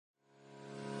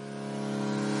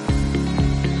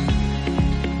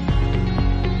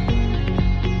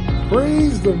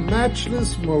Praise the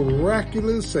matchless,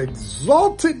 miraculous,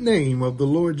 exalted name of the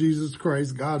Lord Jesus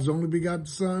Christ, God's only begotten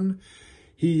Son.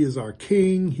 He is our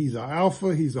King. He's our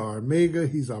Alpha. He's our Omega.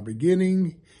 He's our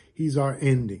beginning. He's our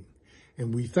ending.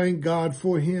 And we thank God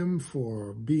for him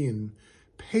for being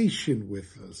patient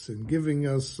with us and giving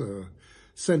us a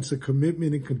sense of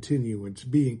commitment and continuance.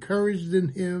 Be encouraged in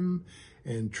him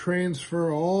and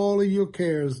transfer all of your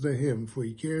cares to him, for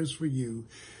he cares for you.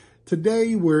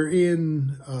 Today we're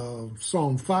in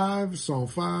Psalm 5. Psalm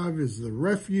 5 is the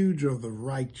refuge of the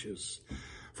righteous.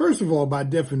 First of all, by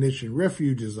definition,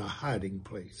 refuge is a hiding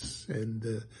place. And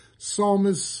the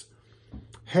psalmist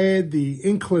had the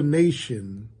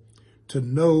inclination to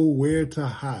know where to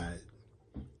hide.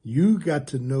 You got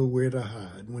to know where to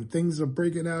hide. When things are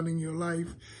breaking out in your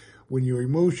life, when your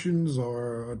emotions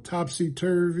are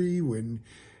topsy-turvy, when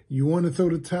you want to throw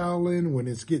the towel in, when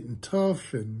it's getting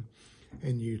tough and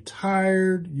you're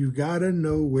tired, you got to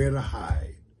know where to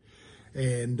hide.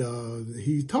 And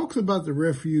he talks about the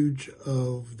refuge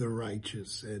of the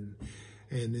righteous. And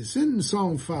it's in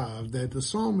Psalm 5 that the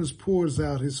psalmist pours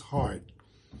out his heart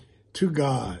to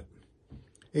God.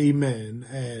 Amen.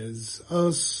 As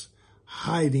us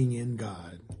hiding in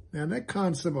God. Now, that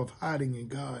concept of hiding in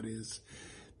God is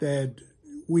that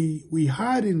we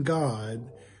hide in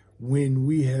God when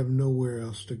we have nowhere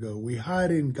else to go. We hide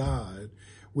in God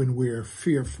when we're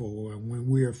fearful and when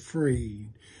we're afraid,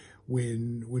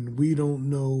 when we don't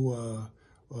know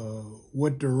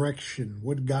what direction,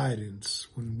 what guidance,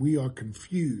 when we are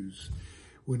confused,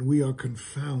 when we are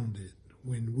confounded,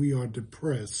 when we are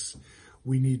depressed,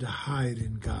 we need to hide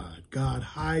in God. God,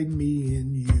 hide me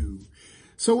in you.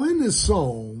 So in this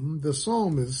psalm, the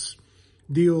psalmist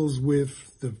deals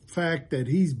with the fact that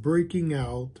he's breaking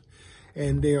out,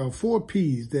 and there are 4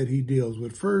 P's that he deals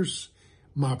with. First,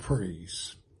 my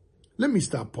praise. Let me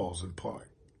stop, pause, and part.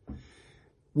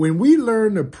 When we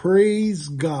learn to praise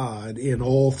God in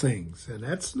all things, and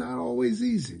that's not always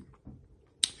easy.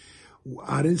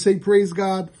 I didn't say praise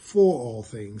God for all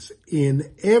things.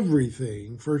 In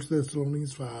everything, 1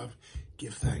 Thessalonians 5,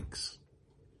 give thanks.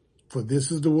 For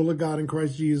this is the will of God in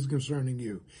Christ Jesus concerning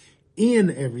you.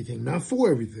 In everything, not for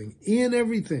everything, in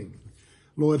everything.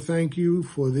 Lord, thank you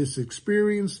for this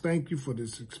experience. Thank you for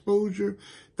this exposure.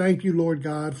 Thank you, Lord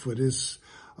God, for this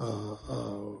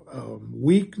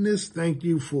weakness. Thank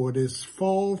you for this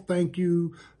fall. Thank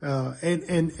you.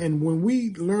 And when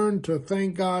we learn to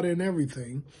thank God in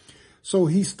everything, so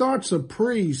he starts a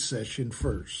praise session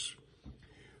first.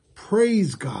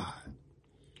 Praise God.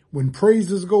 When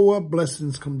praises go up,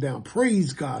 blessings come down.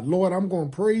 Praise God. Lord, I'm going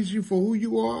to praise you for who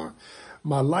you are.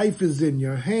 My life is in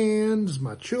your hands.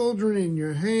 My children in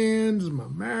your hands. My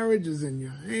marriage is in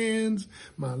your hands.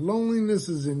 My loneliness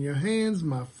is in your hands.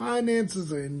 My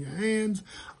finances are in your hands.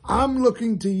 I'm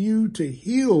looking to you to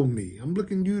heal me. I'm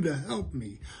looking to you to help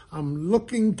me. I'm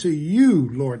looking to you,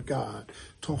 Lord God,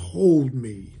 to hold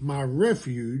me. My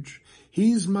refuge.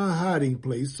 He's my hiding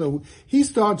place. So he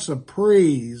starts a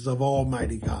praise of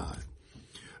Almighty God.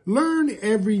 Learn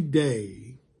every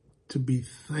day to be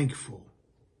thankful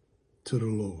to the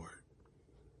Lord.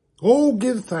 Oh,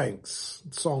 give thanks,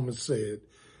 the psalmist said,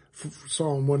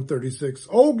 Psalm 136.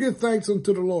 Oh, give thanks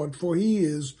unto the Lord, for he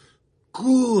is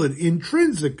good,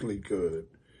 intrinsically good.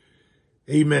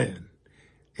 Amen.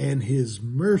 And his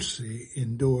mercy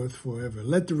endureth forever.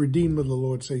 Let the Redeemer of the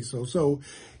Lord say so. So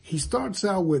he starts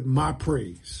out with my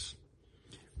praise.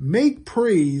 Make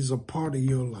praise a part of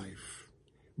your life.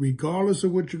 Regardless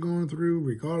of what you're going through,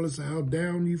 regardless of how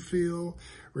down you feel,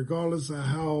 regardless of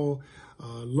how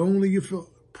lonely you feel,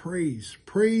 praise.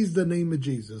 Praise the name of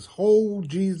Jesus. Hold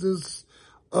Jesus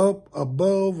up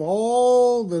above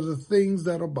all the things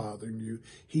that are bothering you.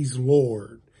 He's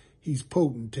Lord. He's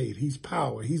potentate. He's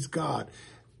power. He's God.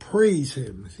 Praise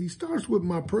him. He starts with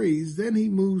my praise, then he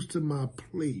moves to my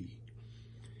plea.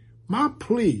 My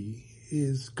plea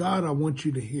is, God, I want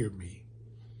you to hear me.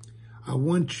 I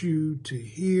want you to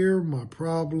hear my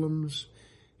problems,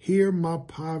 hear my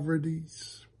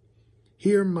poverties,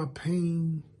 hear my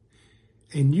pain,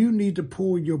 and you need to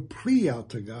pour your plea out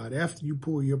to God after you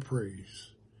pour your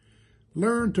praise.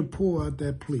 Learn to pour out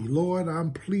that plea. Lord,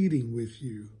 I'm pleading with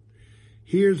you.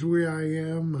 Here's where I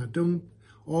am. I don't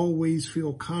always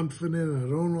feel confident. I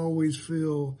don't always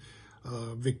feel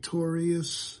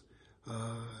victorious.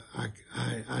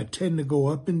 I tend to go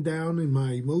up and down in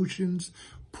my emotions.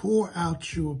 Pour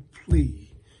out your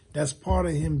plea. That's part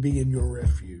of him being your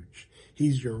refuge.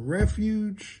 He's your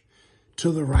refuge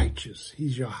to the righteous.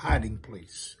 He's your hiding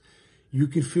place. You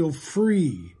can feel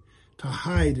free to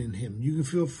hide in him. You can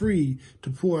feel free to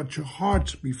pour out your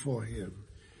hearts before him.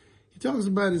 He talks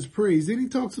about his praise. Then he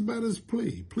talks about his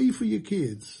plea. Plea for your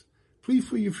kids. Plead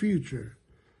for your future.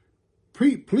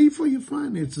 Plead for your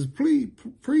finances. Plead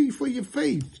for your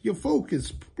faith, your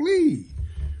focus. Plead.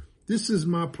 This is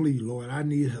my plea, Lord. I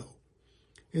need help.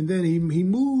 And then he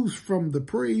moves from the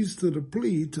praise to the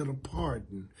plea to the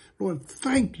pardon. Lord,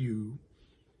 thank you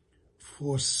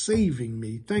for saving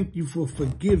me. Thank you for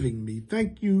forgiving me.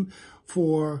 Thank you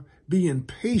for being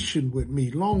patient with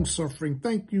me, long-suffering.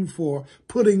 Thank you for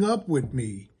putting up with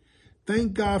me.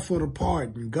 Thank God for the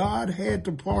pardon. God had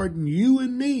to pardon you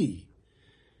and me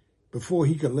before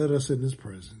he could let us in his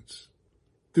presence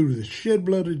through the shed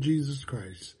blood of Jesus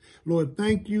Christ. Lord,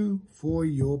 thank you for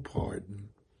your pardon.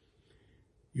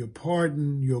 Your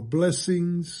pardon, your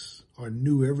blessings are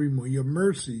new every morning. Your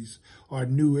mercies are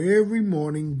new every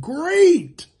morning.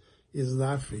 Great is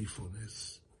thy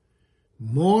faithfulness.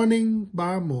 Morning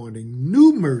by morning,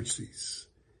 new mercies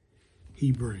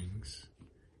he brings.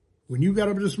 When you got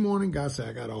up this morning, God said,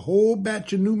 I got a whole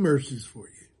batch of new mercies for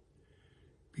you,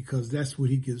 because that's what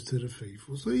he gives to the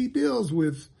faithful. So he deals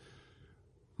with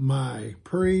my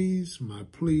praise, my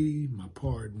plea, my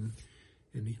pardon,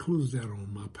 and he clues that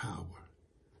on my power.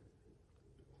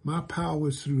 My power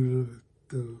is through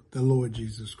the Lord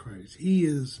Jesus Christ. He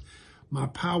is my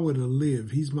power to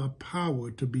live. He's my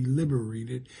power to be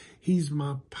liberated. He's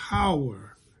my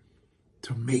power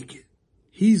to make it.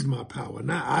 He's my power.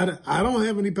 Now, I don't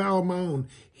have any power of my own.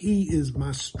 He is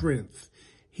my strength.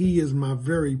 He is my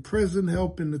very present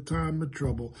help in the time of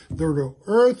trouble. Though the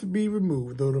earth be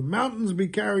removed, though the mountains be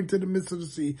carried to the midst of the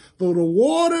sea, though the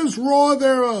waters roar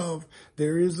thereof,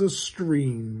 there is a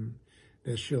stream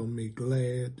that shall make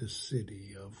glad the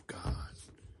city of God.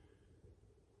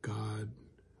 God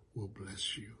will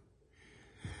bless you.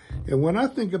 And when I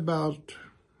think about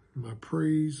my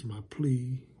praise, my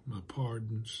plea, my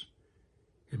pardons,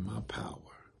 and my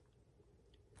power,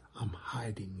 I'm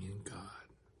hiding in God.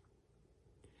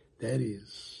 That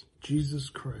is, Jesus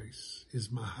Christ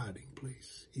is my hiding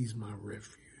place. He's my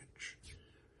refuge.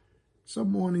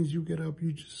 Some mornings you get up,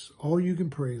 all you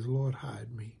can pray is, Lord,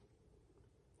 hide me.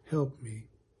 Help me.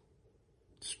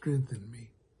 Strengthen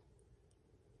me.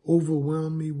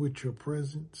 Overwhelm me with your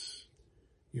presence,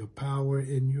 your power,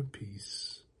 and your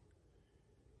peace.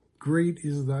 Great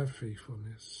is thy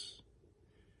faithfulness.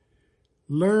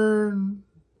 Learn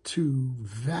to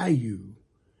value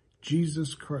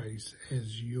Jesus Christ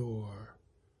as your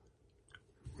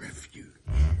refuge,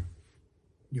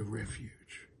 your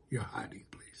hiding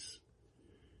place.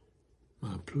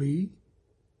 My plea,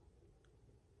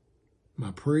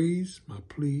 my praise, my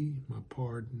plea, my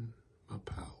pardon, my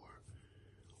power.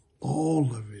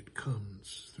 All of it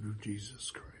comes through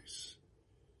Jesus Christ.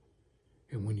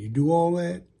 And when you do all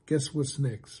that, guess what's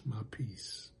next? My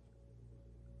peace.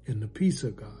 And the peace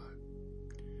of God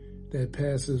that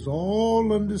passes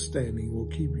all understanding will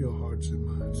keep your hearts and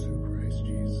minds through Christ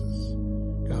Jesus.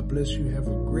 God bless you. Have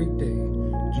a great day.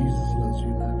 Jesus